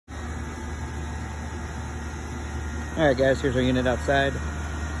All right, guys, here's our unit outside.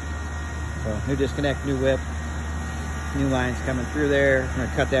 So new disconnect, new whip, new lines coming through there. I'm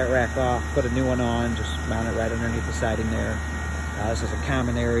gonna cut that rack off, put a new one on, just mount it right underneath the siding there. This is a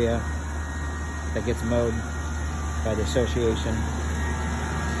common area that gets mowed by the association,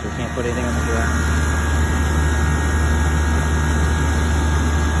 so we can't put anything on the ground.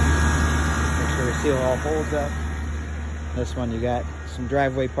 Make sure we seal all holes up. This one, you got some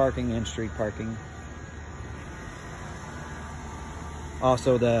driveway parking and street parking.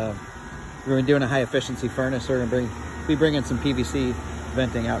 Also, we're going to be doing a high efficiency furnace, so we're going to be bringing some PVC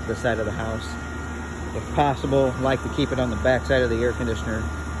venting out the side of the house. If possible, like to keep it on the back side of the air conditioner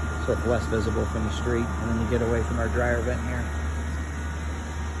so it's less visible from the street, and then you get away from our dryer vent here.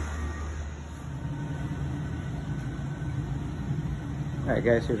 All right,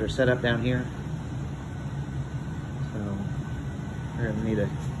 guys, here's our setup down here. So we're going to need a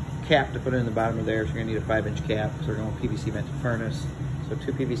cap to put in the bottom of there, so you're going to need a 5-inch cap. So we're going to PVC vented furnace. So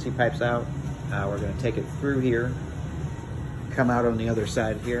 2 PVC pipes out. We're going to take it through here, come out on the other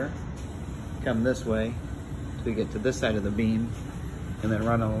side here, come this way so we get to this side of the beam, and then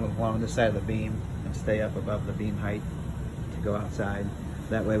run along this side of the beam and stay up above the beam height to go outside.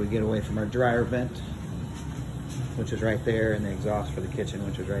 That way we get away from our dryer vent, which is right there, and the exhaust for the kitchen,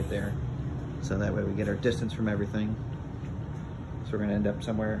 which is right there. So that way we get our distance from everything. So we're going to end up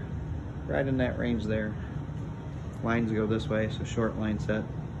somewhere right in that range there. Lines go this way, so short line set.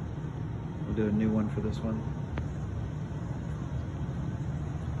 We'll do a new one for this one.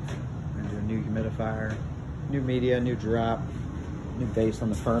 We're gonna do a new humidifier, new media, new drop, new base on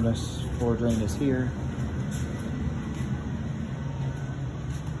the furnace. Floor drain is here.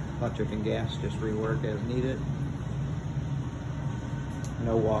 Electric and gas just rework as needed.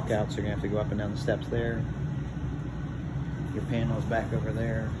 No walkouts, so you're gonna have to go up and down the steps there. Your panel's back over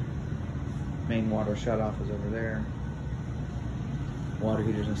there. Main water shutoff is over there. Water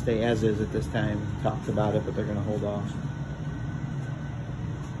heater's gonna stay as is at this time. Talked about it, but they're gonna hold off.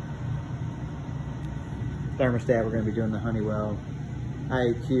 Thermostat, we're gonna be doing the Honeywell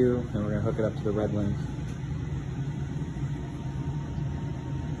IAQ, and we're gonna hook it up to the Red Link.